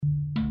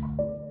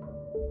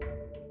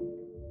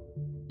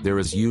there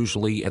is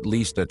usually at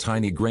least a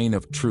tiny grain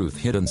of truth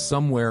hidden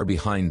somewhere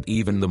behind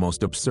even the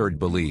most absurd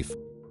belief.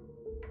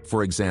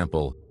 For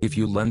example, if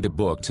you lend a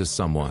book to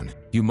someone,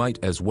 you might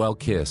as well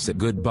kiss it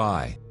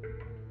goodbye.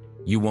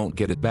 You won't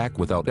get it back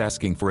without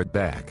asking for it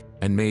back,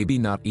 and maybe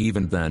not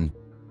even then.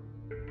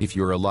 If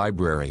you're a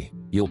library,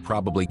 you'll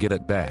probably get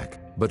it back,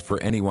 but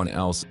for anyone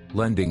else,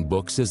 lending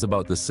books is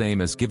about the same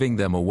as giving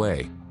them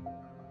away.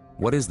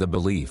 What is the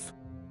belief?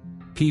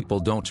 People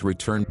don't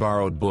return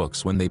borrowed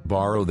books when they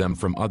borrow them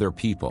from other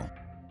people.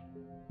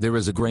 There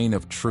is a grain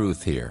of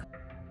truth here.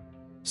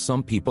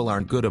 Some people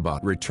aren't good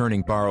about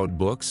returning borrowed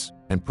books,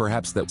 and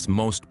perhaps that's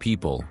most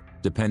people,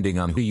 depending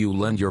on who you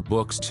lend your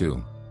books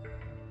to.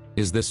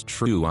 Is this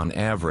true on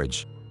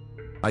average?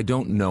 I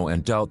don't know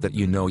and doubt that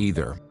you know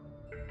either.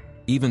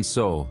 Even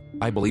so,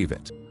 I believe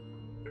it.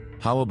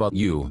 How about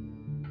you?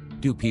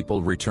 Do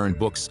people return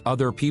books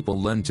other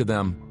people lend to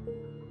them?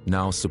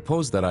 Now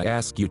suppose that I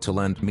ask you to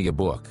lend me a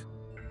book.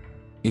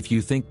 If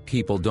you think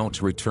people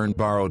don't return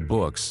borrowed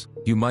books,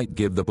 you might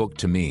give the book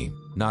to me,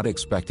 not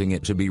expecting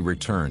it to be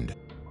returned.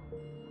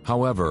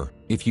 However,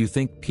 if you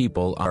think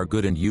people are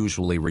good and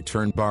usually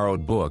return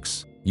borrowed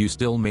books, you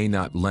still may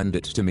not lend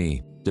it to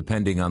me,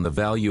 depending on the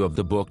value of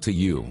the book to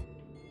you.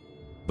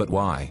 But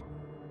why?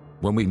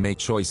 When we make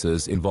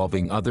choices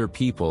involving other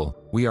people,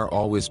 we are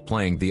always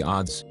playing the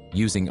odds,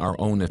 using our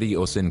own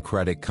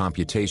idiosyncratic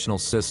computational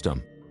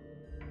system.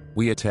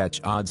 We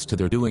attach odds to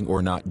their doing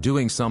or not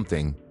doing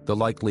something, the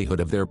likelihood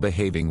of their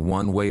behaving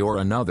one way or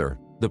another,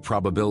 the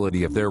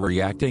probability of their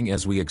reacting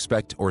as we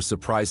expect or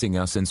surprising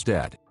us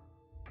instead.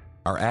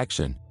 Our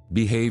action,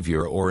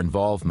 behavior or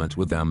involvement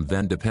with them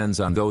then depends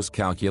on those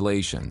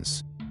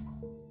calculations.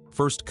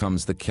 First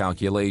comes the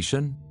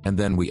calculation, and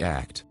then we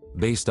act,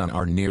 based on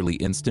our nearly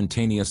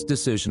instantaneous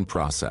decision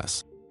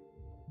process.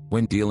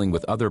 When dealing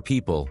with other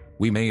people,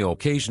 we may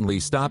occasionally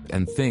stop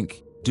and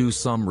think, do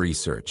some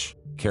research,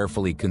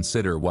 carefully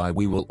consider why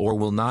we will or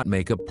will not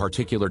make a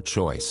particular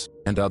choice,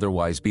 and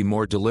otherwise be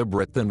more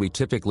deliberate than we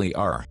typically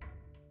are.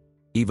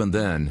 Even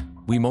then,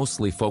 we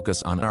mostly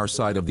focus on our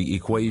side of the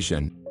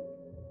equation.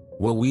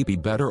 Will we be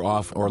better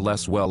off or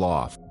less well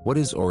off? What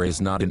is or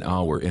is not in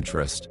our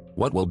interest?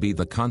 What will be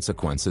the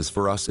consequences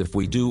for us if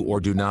we do or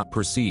do not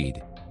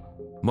proceed?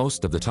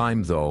 Most of the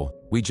time though,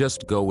 we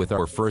just go with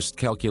our first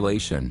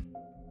calculation.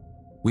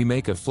 We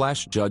make a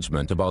flash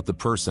judgment about the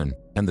person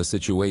and the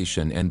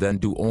situation and then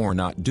do or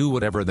not do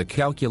whatever the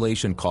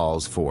calculation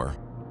calls for.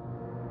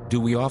 Do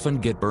we often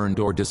get burned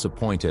or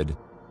disappointed?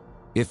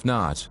 If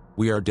not,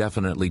 we are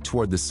definitely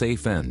toward the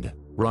safe end,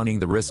 running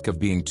the risk of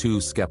being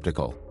too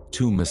skeptical,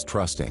 too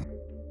mistrusting.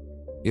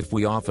 If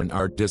we often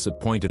are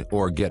disappointed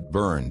or get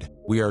burned,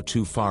 we are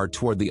too far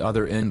toward the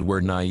other end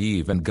where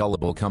naive and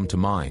gullible come to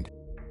mind.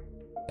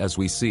 As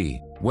we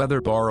see,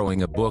 whether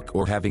borrowing a book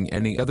or having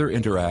any other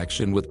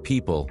interaction with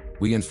people,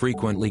 we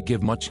infrequently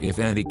give much if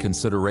any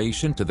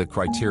consideration to the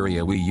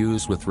criteria we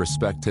use with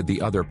respect to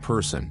the other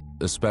person,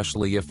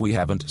 especially if we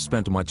haven't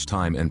spent much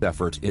time and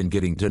effort in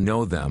getting to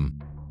know them.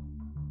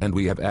 And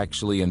we have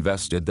actually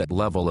invested that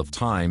level of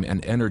time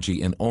and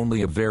energy in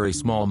only a very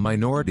small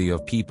minority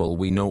of people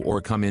we know or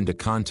come into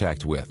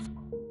contact with.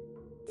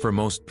 For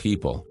most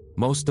people,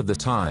 most of the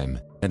time,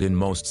 and in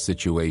most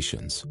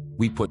situations,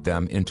 we put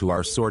them into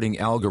our sorting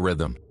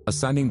algorithm,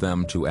 assigning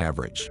them to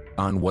average,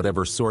 on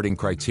whatever sorting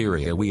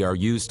criteria we are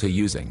used to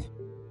using.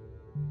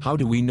 How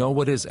do we know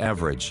what is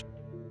average?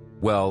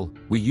 Well,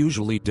 we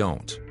usually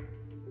don't.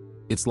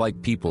 It's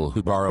like people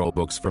who borrow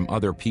books from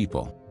other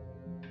people.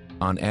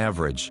 On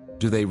average,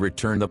 do they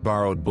return the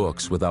borrowed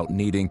books without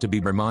needing to be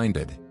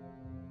reminded?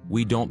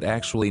 We don't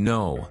actually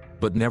know,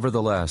 but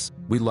nevertheless,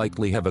 we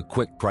likely have a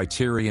quick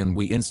criterion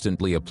we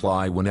instantly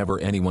apply whenever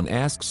anyone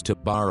asks to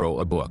borrow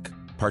a book,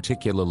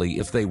 particularly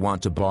if they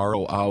want to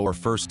borrow our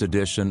first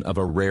edition of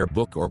a rare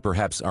book or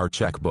perhaps our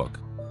checkbook.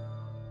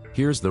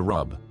 Here's the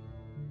rub.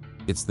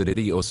 It's the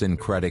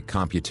idiosyncratic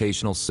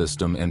computational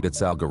system and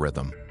its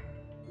algorithm.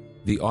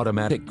 The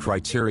automatic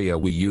criteria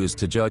we use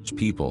to judge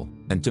people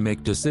and to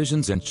make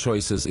decisions and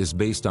choices is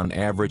based on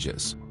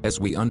averages, as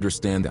we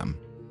understand them.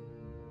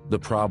 The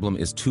problem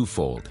is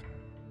twofold.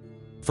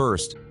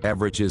 First,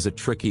 average is a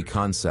tricky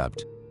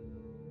concept.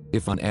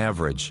 If on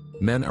average,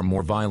 men are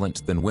more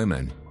violent than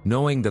women,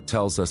 knowing that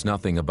tells us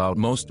nothing about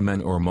most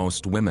men or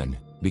most women,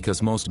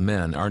 because most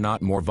men are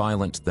not more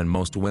violent than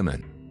most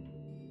women.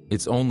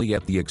 It's only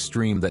at the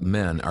extreme that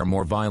men are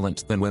more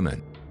violent than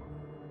women.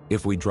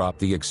 If we drop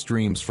the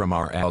extremes from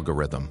our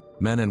algorithm,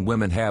 men and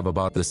women have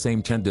about the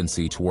same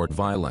tendency toward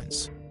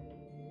violence.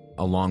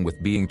 Along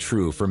with being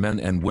true for men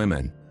and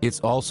women,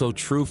 it's also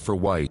true for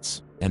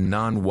whites and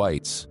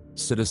non-whites,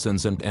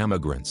 citizens and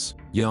immigrants,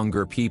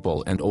 younger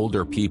people and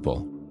older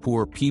people,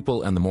 poor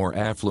people and the more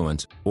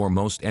affluent, or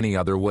most any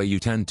other way you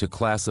tend to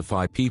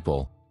classify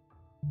people.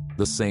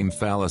 The same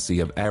fallacy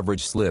of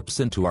average slips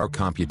into our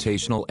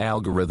computational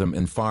algorithm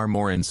in far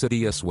more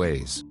insidious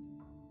ways.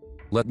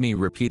 Let me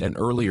repeat an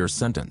earlier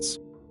sentence.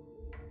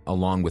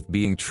 Along with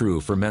being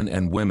true for men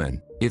and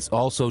women, it's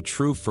also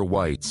true for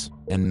whites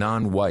and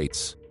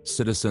non-whites,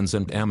 citizens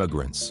and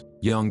immigrants,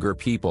 younger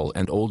people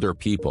and older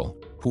people,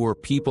 poor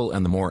people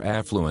and the more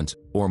affluent,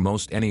 or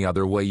most any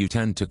other way you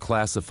tend to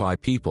classify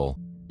people?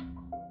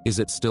 Is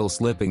it still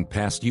slipping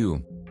past you?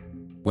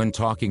 When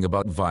talking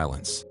about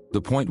violence,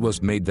 the point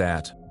was made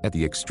that, at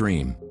the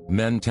extreme,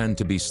 men tend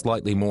to be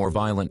slightly more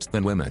violent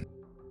than women.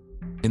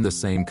 In the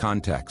same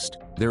context,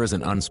 there is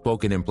an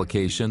unspoken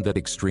implication that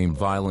extreme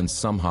violence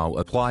somehow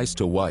applies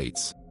to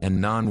whites and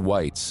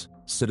non-whites,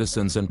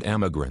 citizens and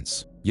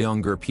immigrants,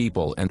 younger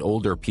people and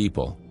older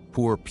people,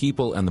 poor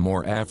people and the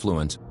more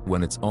affluent,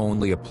 when it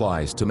only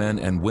applies to men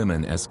and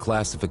women as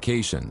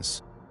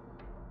classifications.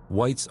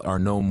 Whites are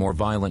no more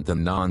violent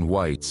than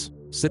non-whites,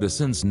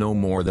 citizens no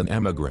more than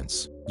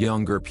immigrants,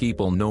 younger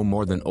people no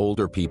more than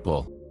older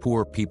people,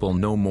 poor people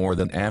no more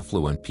than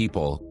affluent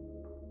people.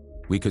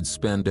 We could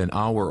spend an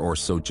hour or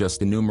so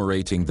just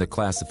enumerating the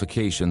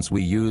classifications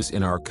we use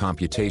in our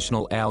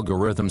computational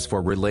algorithms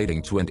for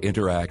relating to and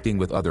interacting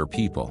with other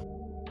people.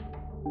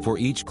 For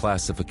each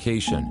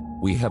classification,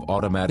 we have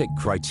automatic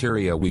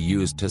criteria we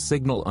use to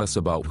signal us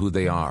about who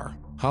they are,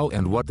 how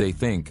and what they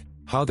think,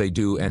 how they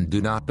do and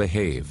do not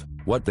behave,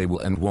 what they will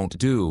and won't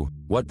do,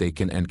 what they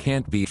can and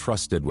can't be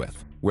trusted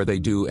with, where they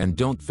do and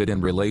don't fit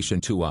in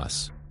relation to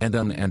us, and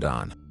on and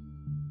on.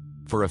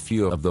 For a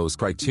few of those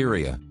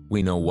criteria,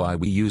 we know why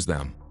we use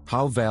them,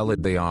 how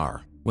valid they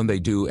are, when they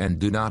do and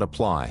do not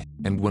apply,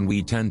 and when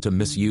we tend to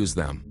misuse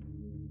them.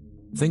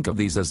 Think of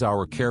these as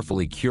our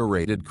carefully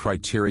curated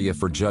criteria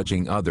for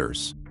judging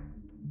others.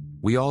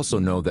 We also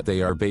know that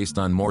they are based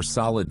on more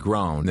solid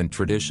ground than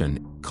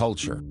tradition,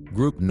 culture,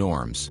 group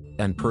norms,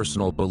 and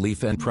personal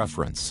belief and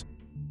preference.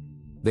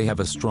 They have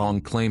a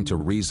strong claim to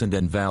reasoned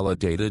and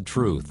validated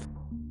truth.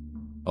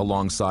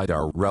 Alongside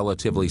our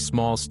relatively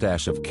small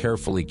stash of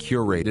carefully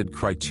curated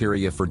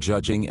criteria for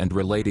judging and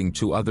relating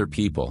to other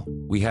people,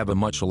 we have a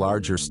much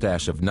larger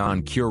stash of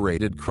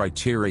non-curated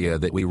criteria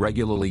that we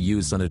regularly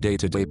use on a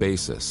day-to-day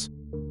basis.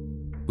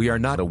 We are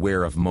not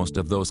aware of most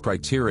of those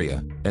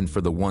criteria, and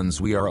for the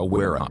ones we are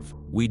aware of,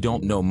 we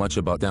don't know much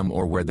about them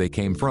or where they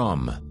came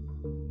from.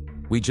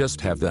 We just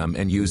have them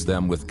and use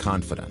them with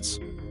confidence.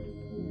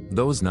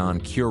 Those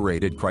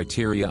non-curated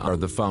criteria are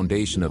the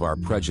foundation of our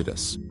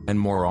prejudice, and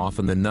more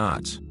often than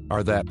not,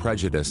 are that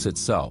prejudice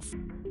itself.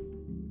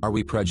 Are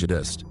we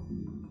prejudiced?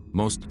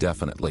 Most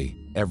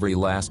definitely, every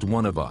last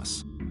one of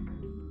us.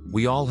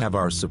 We all have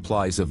our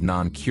supplies of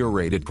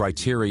non-curated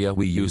criteria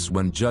we use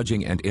when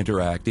judging and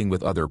interacting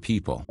with other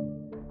people.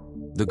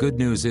 The good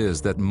news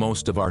is that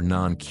most of our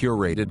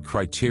non-curated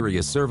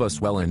criteria serve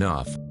us well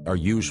enough, are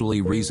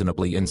usually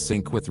reasonably in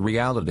sync with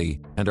reality,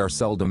 and are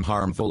seldom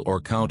harmful or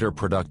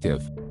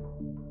counterproductive.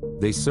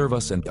 They serve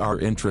us and our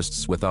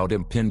interests without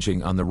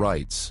impinging on the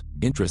rights,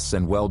 interests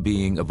and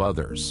well-being of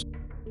others.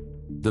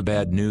 The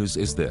bad news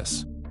is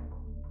this.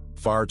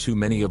 Far too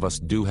many of us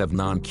do have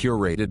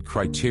non-curated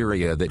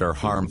criteria that are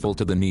harmful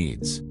to the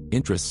needs,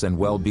 interests and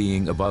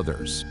well-being of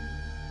others.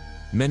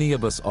 Many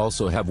of us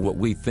also have what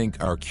we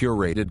think are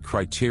curated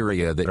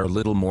criteria that are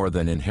little more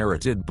than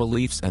inherited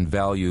beliefs and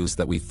values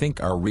that we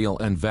think are real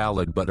and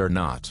valid but are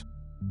not.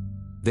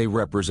 They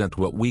represent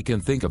what we can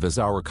think of as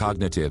our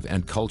cognitive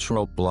and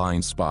cultural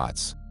blind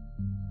spots.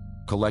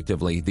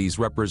 Collectively, these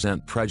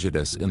represent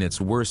prejudice in its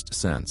worst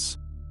sense.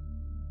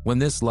 When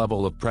this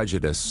level of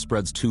prejudice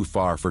spreads too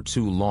far for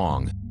too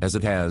long, as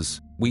it has,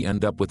 we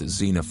end up with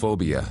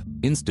xenophobia,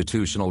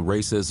 institutional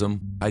racism,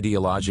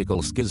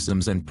 ideological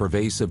schisms and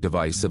pervasive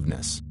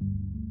divisiveness.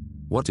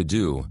 What to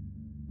do?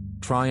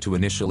 Try to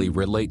initially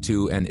relate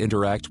to and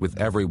interact with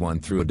everyone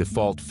through a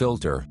default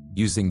filter,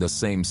 using the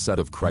same set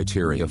of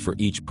criteria for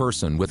each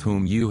person with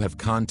whom you have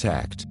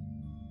contact.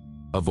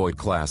 Avoid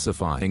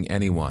classifying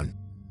anyone.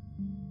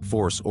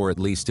 Force or at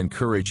least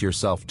encourage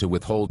yourself to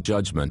withhold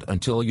judgment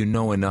until you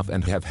know enough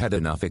and have had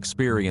enough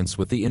experience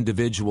with the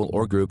individual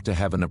or group to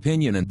have an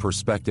opinion and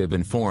perspective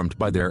informed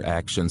by their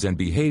actions and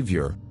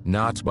behavior,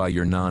 not by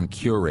your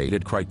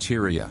non-curated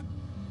criteria.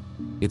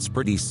 It's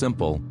pretty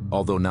simple,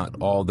 although not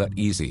all that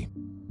easy.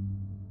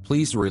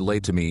 Please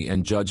relate to me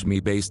and judge me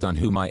based on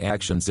who my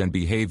actions and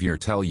behavior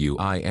tell you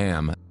I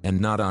am,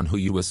 and not on who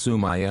you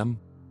assume I am.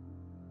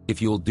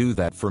 If you'll do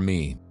that for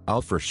me,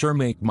 I'll for sure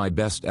make my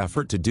best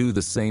effort to do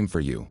the same for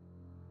you.